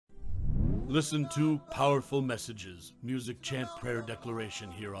Listen to Powerful Messages, Music, Chant, Prayer, Declaration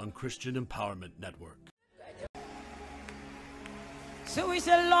here on Christian Empowerment Network. So we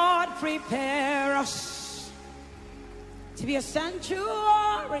say, Lord, prepare us to be a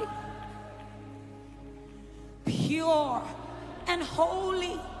sanctuary, pure and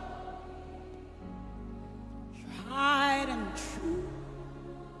holy, tried and true,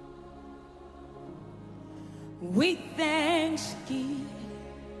 with thanksgiving.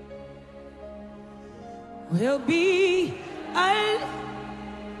 Will be a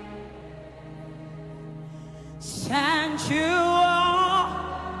sanctuary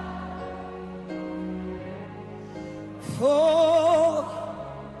for,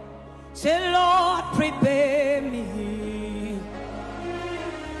 say, Lord, prepare me.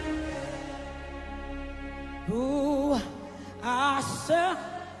 Who I serve,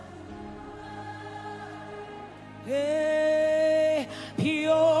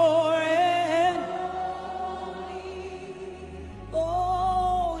 pure and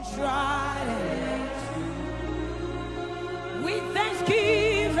tried and true, with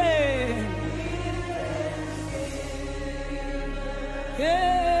thanksgiving.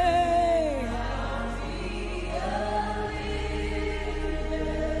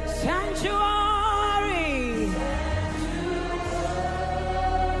 Sanctuary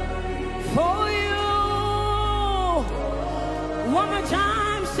for you. One more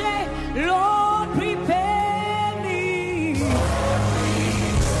time, say, Lord, prepare me.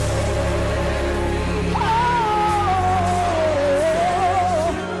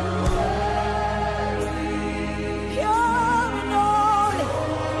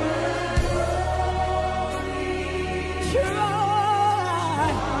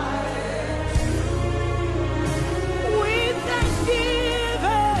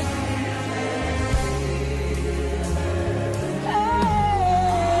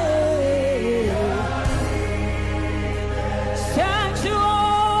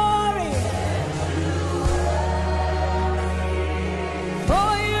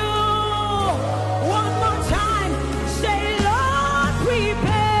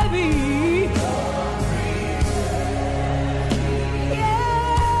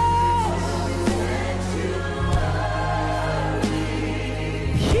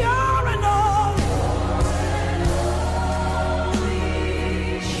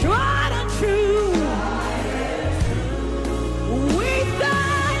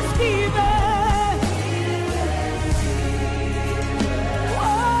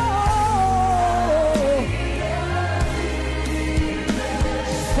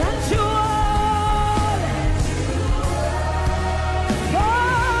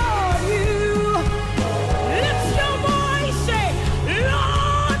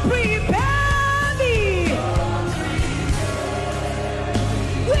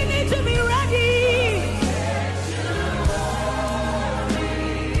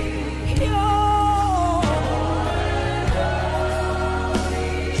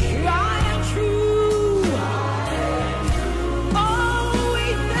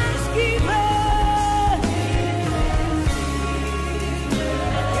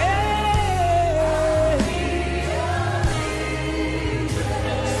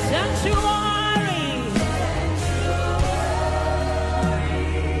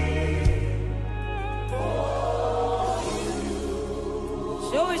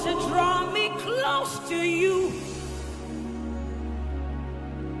 So it's a draw me close to you.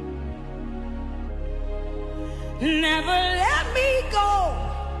 Never let me go.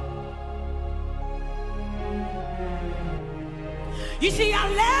 You see, I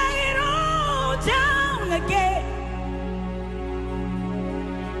lay it all down again,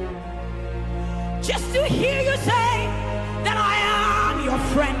 just to hear you say that I am your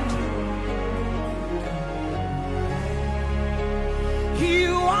friend.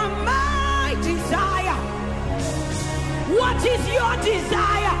 You are my desire. What is your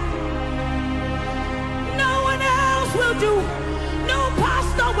desire? No one else will do. No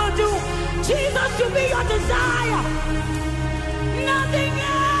pastor will do. Jesus should be your desire. Nothing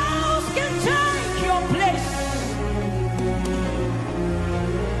else can take your place.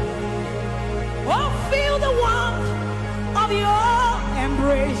 Oh, feel the warmth of your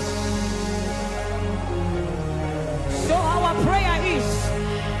embrace. So our prayer is,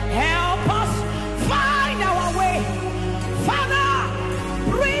 help us find our way. Father,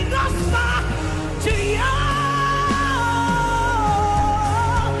 bring us back to you.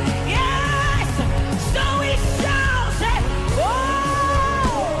 Yes, so we shall say, oh,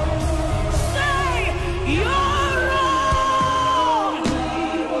 say you're all.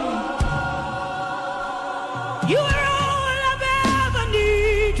 You are all of it.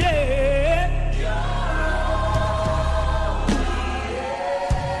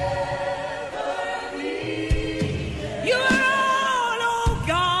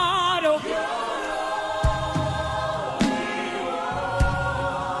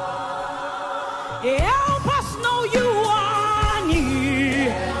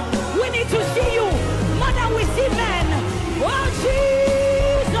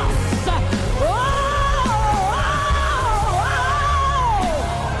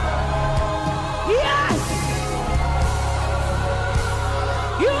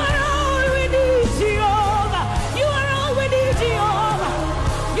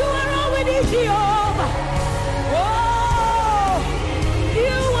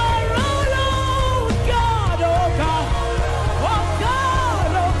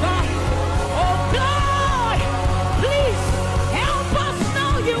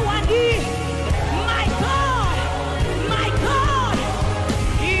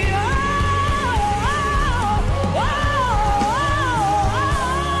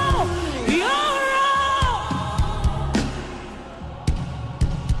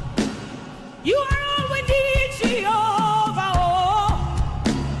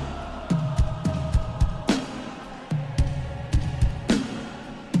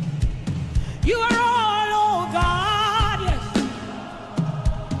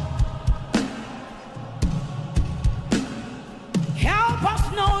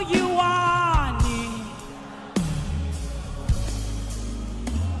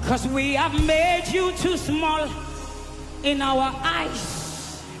 'cause we have made you too small in our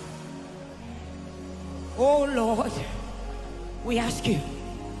eyes. Oh Lord, we ask you,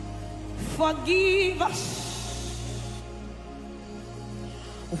 forgive us.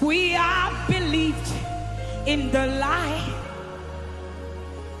 We have believed in the lie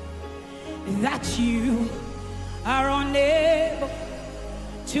that you are unable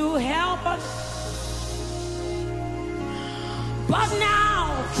to help us. But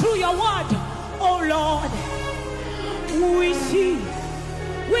now, through your word, oh Lord, we see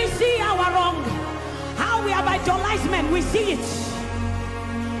our wrong, how we have idolized men. We see it.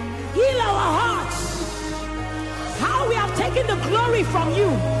 Heal our hearts, how we have taken the glory from you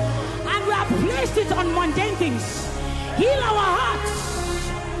and we have placed it on mundane things. Heal our hearts,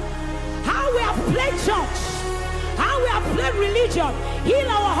 how we have played church, how we have played religion. Heal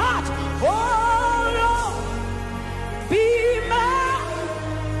our heart. Oh Lord, be man.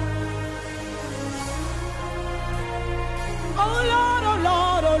 Oh Lord, oh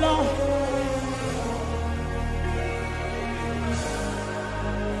Lord, oh Lord.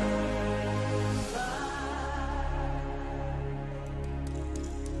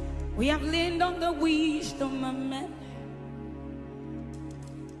 We have leaned on the wisdom of men.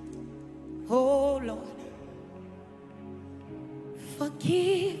 Oh Lord,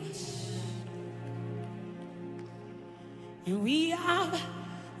 forgive us. And we have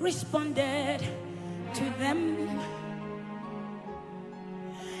responded to them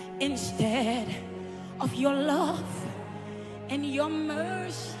instead of your love and your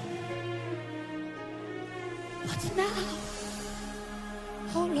mercy. But now,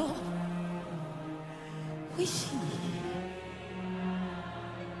 oh Lord, we see.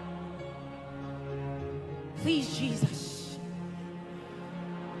 Please, Jesus.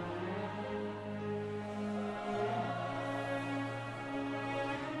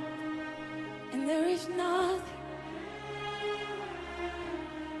 And there is nothing.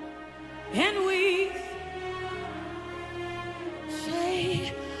 And we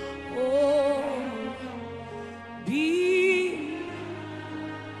say, oh, be.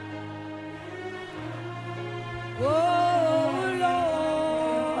 Oh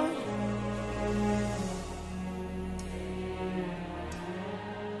Lord,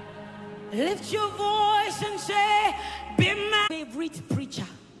 lift your voice and say, be my favorite preacher.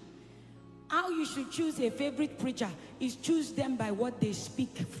 How you should choose a favorite preacher is choose them by what they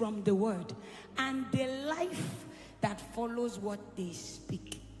speak from the word and the life that follows what they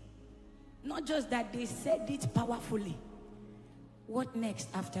speak. Not just that they said it powerfully. What next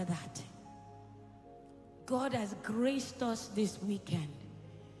after that? God has graced us this weekend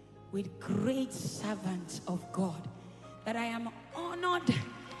with great servants of God that I am honored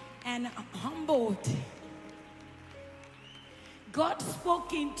and humbled. God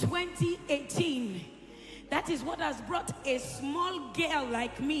spoke in 2018. That is what has brought a small girl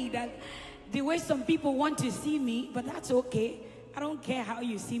like me, that the way some people want to see me, but that's okay. I don't care how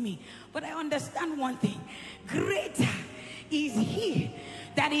you see me. But I understand one thing. Greater is he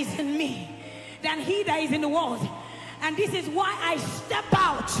that is in me than he that is in the world. And this is why I step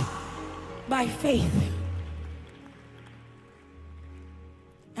out by faith.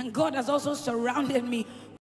 And God has also surrounded me